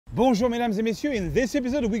Bonjour mesdames et messieurs, in this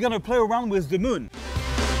episode we're gonna play around with the moon.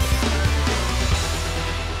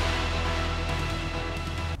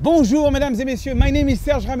 Bonjour mesdames et messieurs, my name is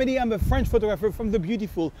Serge. I'm a French photographer from the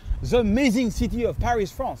beautiful, the amazing city of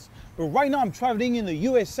Paris, France. But right now I'm traveling in the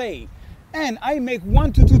USA and I make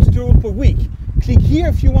 1 to 2 tutorials per week. Click here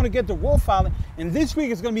if you want to get the raw file, and this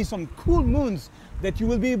week it's going to be some cool moons that you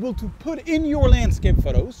will be able to put in your landscape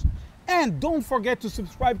photos. And don't forget to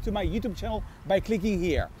subscribe to my YouTube channel by clicking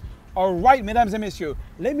here. All right, mesdames et messieurs,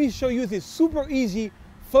 let me show you this super easy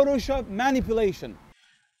Photoshop manipulation.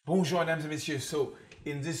 Bonjour, mesdames et messieurs. So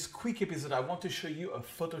in this quick episode, I want to show you a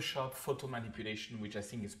Photoshop photo manipulation, which I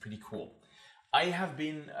think is pretty cool. I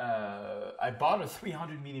bought a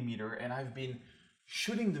 300 millimeter and I've been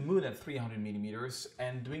shooting the moon at 300 millimeters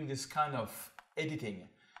and doing this kind of editing,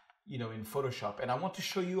 in Photoshop. And I want to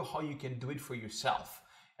show you how you can do it for yourself.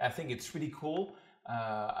 I think it's really cool.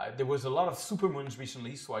 There was a lot of supermoons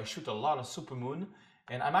recently, so I shoot a lot of supermoon,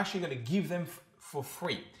 and I'm actually going to give them for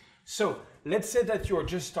free. So let's say that you're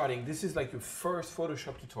just starting. This is like your first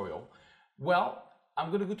Photoshop tutorial. Well, I'm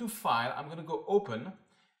going to go to File. I'm going to go Open,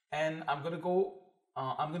 and I'm going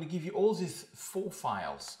to give you all these 4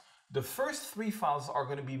 files. The first 3 files are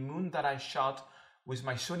going to be moon that I shot with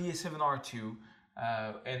my Sony a7R II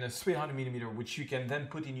and a 300 millimeter, which you can then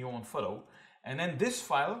put in your own photo. And then this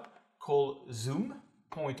file called zoom.rrw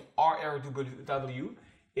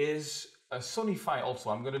is a Sony file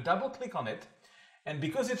also. I'm going to double click on it. And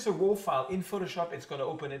because it's a RAW file in Photoshop, it's going to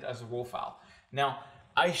open it as a RAW file. Now,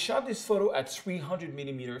 I shot this photo at 300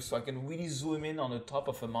 millimeters, so I can really zoom in on the top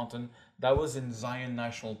of a mountain. That was in Zion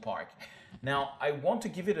National Park. Now, I want to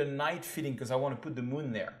give it a night feeling because I want to put the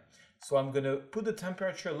moon there. So I'm going to put the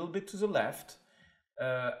temperature a little bit to the left.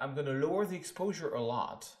 I'm going to lower the exposure a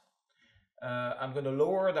lot. I'm going to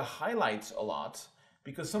lower the highlights a lot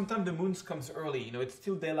because sometimes the moon comes early. It's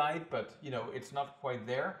still daylight, but it's not quite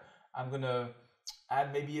there. I'm going to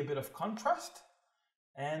add maybe a bit of contrast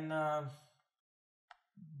and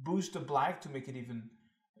boost the black to make it even,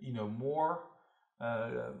 more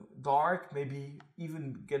dark. Maybe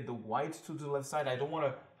even get the white to the left side. I don't want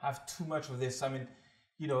to have too much of this. I mean,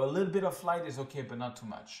 a little bit of light is okay, but not too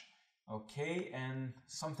much. Okay, and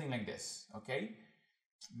something like this. Okay,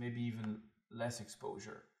 maybe even less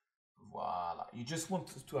exposure. Voila, you just want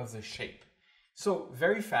to have the shape. So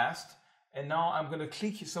very fast. And now I'm going to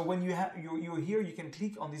click. So when you're here, you can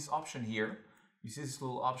click on this option here. You see this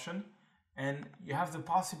little option, and you have the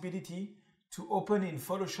possibility to open in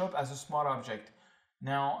Photoshop as a smart object.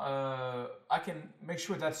 Now I can make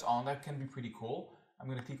sure that's on. That can be pretty cool. I'm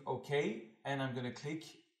going to click OK, and I'm going to click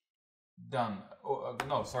Done.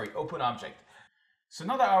 Open object. So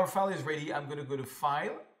now that our file is ready, I'm going to go to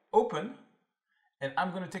File, Open, and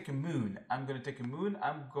I'm going to take a moon. I'm going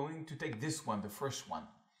to take this one, the first one.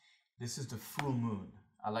 This is the full moon.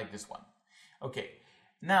 I like this one. Okay,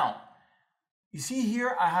 now you see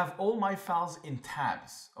here I have all my files in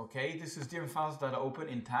tabs. Okay, this is different files that are open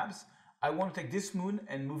in tabs. I want to take this moon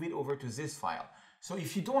and move it over to this file. So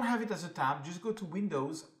if you don't have it as a tab, just go to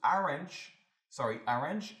Windows, Arrange,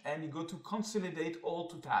 and you go to Consolidate all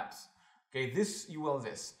to tabs. Okay, this.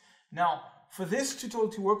 Now, for this tutorial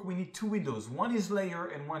to work, we need 2 windows. One is Layer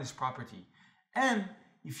and one is Property. And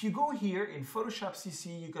if you go here in Photoshop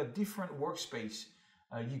CC, you got different workspace.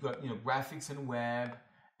 You got graphics and web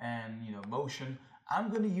and motion. I'm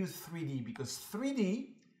going to use 3D because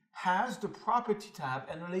 3D has the Property tab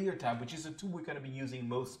and the Layer tab, which is the tool we're going to be using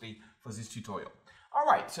mostly for this tutorial. All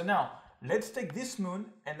right, so now let's take this moon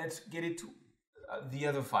and let's get it to the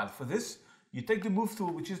other file. For this, you take the Move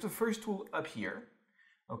tool, which is the first tool up here.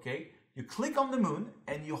 Okay, you click on the moon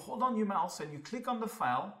and you hold on your mouse and you click on the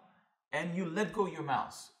file and you let go your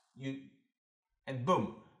mouse. And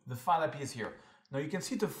boom, the file appears here. Now you can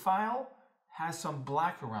see the file has some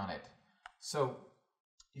black around it. So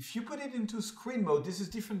if you put it into screen mode, this is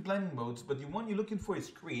different blending modes, but the one you're looking for is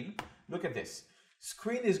screen. Look at this.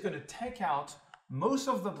 Screen is going to take out most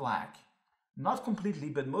of the black, not completely,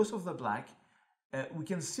 but most of the black. We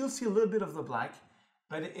can still see a little bit of the black,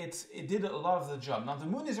 but it did a lot of the job. Now the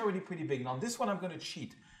moon is already pretty big. Now this one I'm going to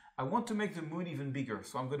cheat. I want to make the moon even bigger.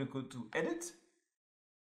 So I'm going to go to Edit.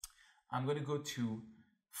 I'm going to go to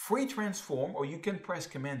Free Transform, or you can press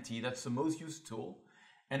Command T. That's the most used tool.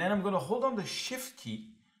 And then I'm going to hold on the Shift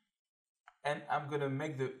key and I'm going to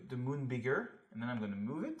make the moon bigger. And then I'm going to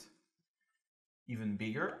move it even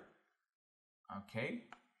bigger. Okay.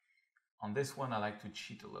 On this one, I like to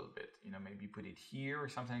cheat a little bit. Maybe put it here or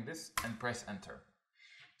something like this and press Enter.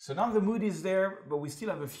 So now the mood is there, but we still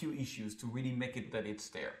have a few issues to really make it that it's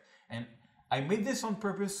there. And I made this on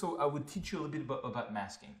purpose so I would teach you a little bit about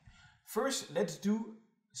masking. First, let's do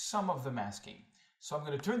some of the masking. So I'm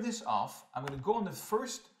going to turn this off. I'm going to go on the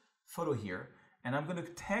first photo here, and I'm going to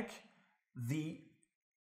take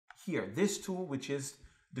this tool, which is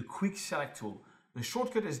the quick select tool. The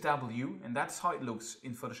shortcut is W, and that's how it looks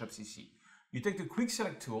in Photoshop CC. You take the quick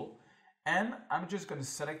select tool, and I'm just going to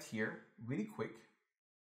select here really quick.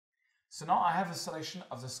 So now I have a selection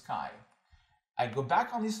of the sky. I go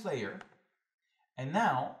back on this layer, and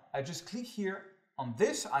now I just click here on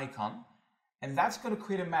this icon, and that's going to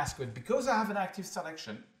create a mask. But because I have an active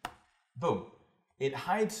selection, boom, it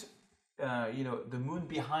hides the moon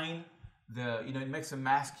behind it makes a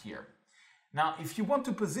mask here. Now, if you want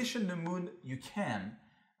to position the moon, you can,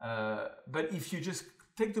 but if you just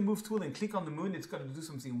take the move tool and click on the moon, it's going to do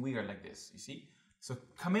something weird like this, you see? So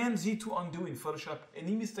Command Z to undo in Photoshop.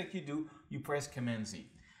 Any mistake you do, you press Command Z.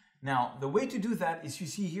 Now, the way to do that is, you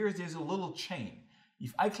see here, there's a little chain.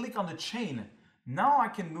 If I click on the chain, now I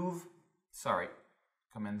can move,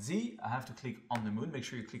 Command Z, I have to click on the moon, make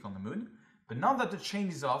sure you click on the moon. But now that the chain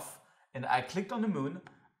is off and I clicked on the moon,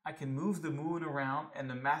 I can move the moon around and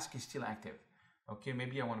the mask is still active. Okay,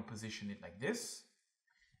 maybe I want to position it like this.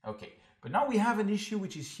 Okay, but now we have an issue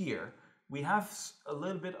which is here. We have a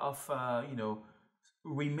little bit of,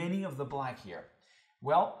 remaining of the black here.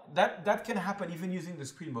 Well, that can happen even using the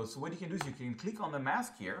screen mode. So what you can do is you can click on the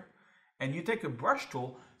mask here and you take a brush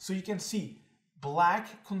tool so you can see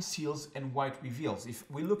black conceals and white reveals. If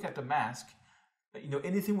we look at the mask,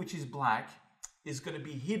 anything which is black is going to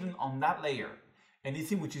be hidden on that layer.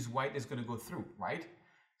 Anything which is white is going to go through, right?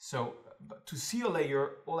 So to see a layer,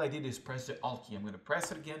 all I did is press the Alt key. I'm going to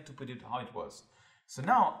press it again to put it how it was. So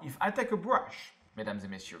now, if I take a brush, mesdames et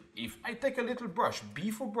messieurs, if I take a little brush,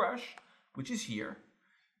 B for brush, which is here,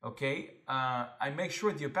 okay, I make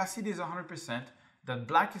sure the opacity is 100%, that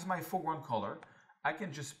black is my foreground color. I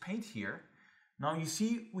can just paint here. Now you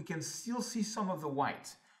see, we can still see some of the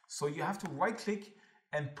white. So you have to right click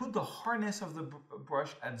and put the hardness of the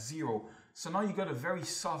brush at 0. So now you got a very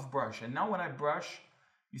soft brush. And now when I brush,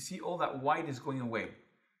 you see all that white is going away.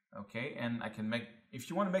 Okay, and I can make, if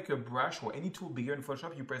you want to make a brush or any tool bigger in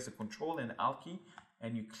Photoshop, you press the Control and Alt key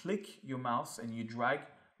and you click your mouse and you drag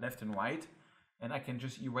left and right. And I can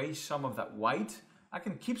just erase some of that white. I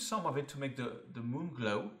can keep some of it to make the moon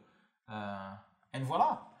glow. And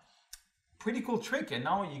voila, pretty cool trick. And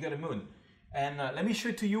now you got a moon. And let me show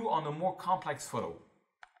it to you on a more complex photo,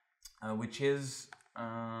 which is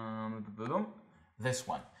this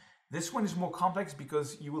one. This one is more complex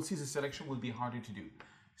because you will see the selection will be harder to do.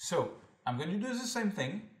 So I'm going to do the same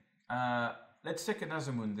thing. Let's take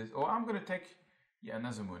another moon. I'm going to take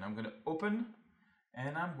another moon. I'm going to open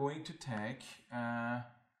and I'm going to take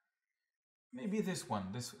maybe this one,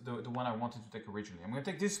 the one I wanted to take originally. I'm going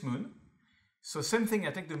to take this moon. So same thing,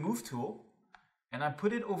 I take the move tool and I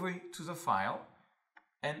put it over to the file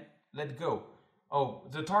and let go. Oh,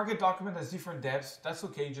 the target document has different depths. That's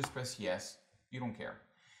okay, just press yes. You don't care.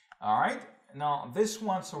 All right, now this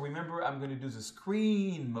one, so remember I'm going to do the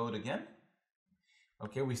screen mode again.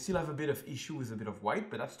 Okay, we still have a bit of issue with a bit of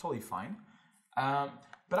white, but that's totally fine.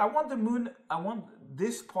 But I want the moon, I want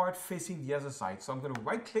this part facing the other side. So I'm going to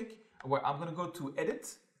right click, or I'm going to go to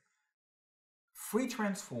Edit, Free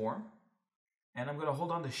Transform, and I'm going to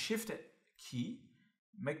hold on the Shift key,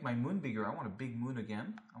 make my moon bigger. I want a big moon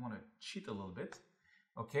again. I want to cheat a little bit.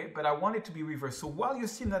 Okay, but I want it to be reversed. So while you're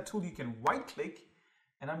still in that tool, you can right click,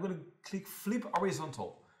 and I'm going to click Flip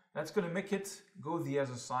Horizontal. That's going to make it go the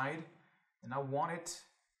other side. And I want it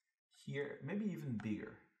here, maybe even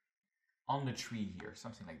bigger, on the tree here,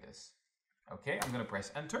 something like this. Okay, I'm going to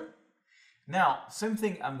press Enter. Now, same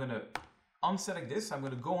thing, I'm going to unselect this. I'm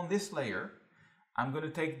going to go on this layer. I'm going to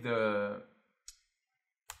take the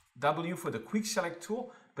W for the Quick Select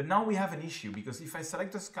tool. But now we have an issue, because if I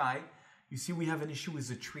select the sky, you see we have an issue with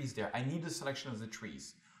the trees there. I need the selection of the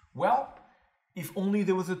trees. Well, if only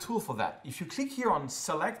there was a tool for that. If you click here on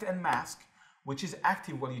Select and Mask, which is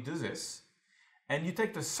active while you do this, and you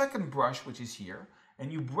take the second brush, which is here,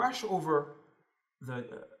 and you brush over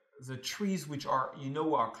the trees which are,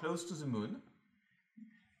 are close to the moon,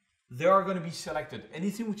 they are going to be selected.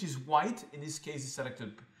 Anything which is white, in this case, is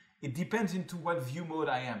selected. It depends into what view mode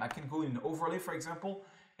I am. I can go in overlay, for example.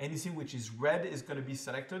 Anything which is red is going to be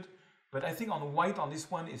selected. But I think on white on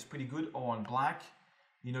this one is pretty good, or on black,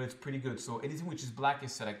 it's pretty good. So anything which is black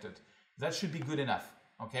is selected. That should be good enough.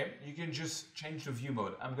 Okay, you can just change the view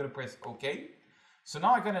mode. I'm going to press OK. So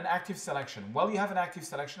now I got an active selection. While you have an active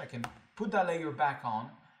selection, I can put that layer back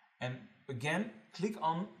on and again click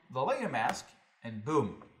on the layer mask and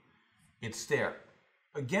boom, it's there.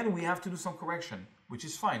 Again, we have to do some correction, which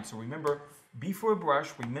is fine. So remember, B for a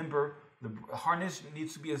brush, remember the hardness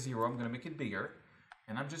needs to be a 0. I'm going to make it bigger.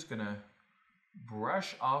 And I'm just gonna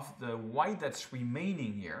brush off the white that's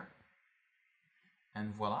remaining here.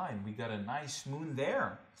 And voila, and we got a nice moon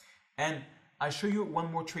there. And I show you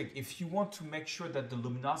one more trick. If you want to make sure that the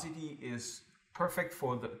luminosity is perfect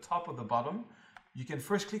for the top of the bottom, you can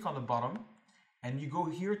first click on the bottom and you go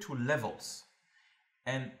here to levels.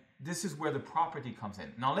 And this is where the property comes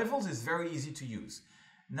in. Now levels is very easy to use.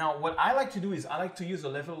 Now what I like to do is I like to use a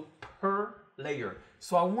level per layer.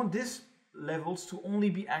 So I want this levels to only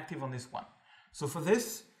be active on this one. So for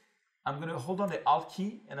this, I'm going to hold on the Alt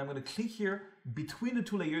key and I'm going to click here between the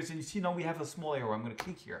two layers, and you see now we have a small arrow. I'm going to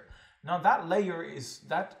click here. Now that layer is,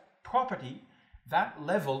 that property, that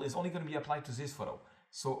level is only going to be applied to this photo.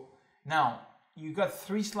 So now you got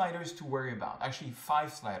 3 sliders to worry about, actually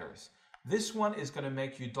 5 sliders. This one is going to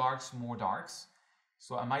make your darks more darks.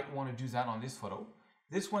 So I might want to do that on this photo.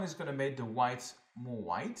 This one is going to make the whites more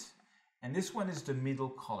white. And this one is the middle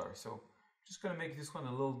color. So I'm just going to make this one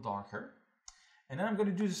a little darker. And then I'm going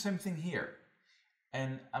to do the same thing here.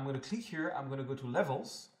 And I'm going to click here, I'm going to go to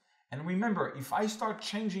levels. And remember, if I start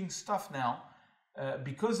changing stuff now,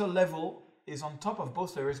 because the level is on top of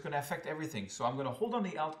both layers, it's going to affect everything. So I'm going to hold on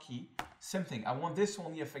the Alt key, same thing. I want this to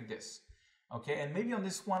only affect this. Okay, and maybe on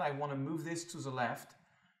this one, I want to move this to the left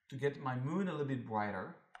to get my moon a little bit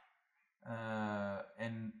brighter.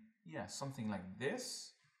 And yeah, something like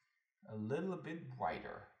this, a little bit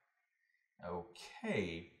brighter.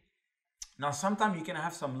 Okay. Now, sometimes you can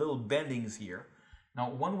have some little bendings here. Now,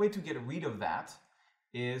 one way to get rid of that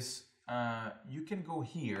is you can go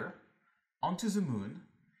here onto the moon,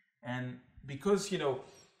 and because, you know,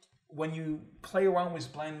 when you play around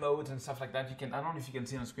with blend modes and stuff like that, you can, I don't know if you can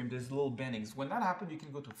see on the screen, there's little bendings. When that happens, you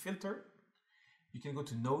can go to filter, you can go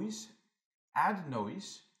to noise, add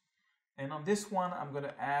noise, and on this one, I'm going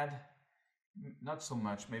to add not so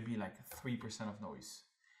much, maybe like 3% of noise.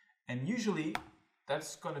 And usually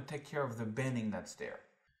that's going to take care of the bending that's there.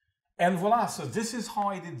 And voila, so this is how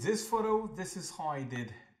I did this photo. This is how I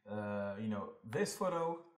did, you know, this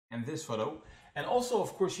photo and this photo. And also,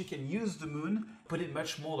 of course, you can use the moon, put it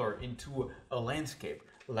much smaller into a landscape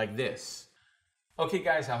like this. Okay,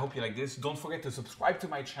 guys, I hope you like this. Don't forget to subscribe to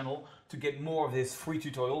my channel to get more of these free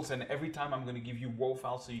tutorials. And every time I'm going to give you raw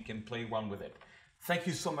files so you can play around with it. Thank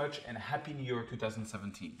you so much and Happy New Year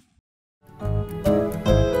 2017.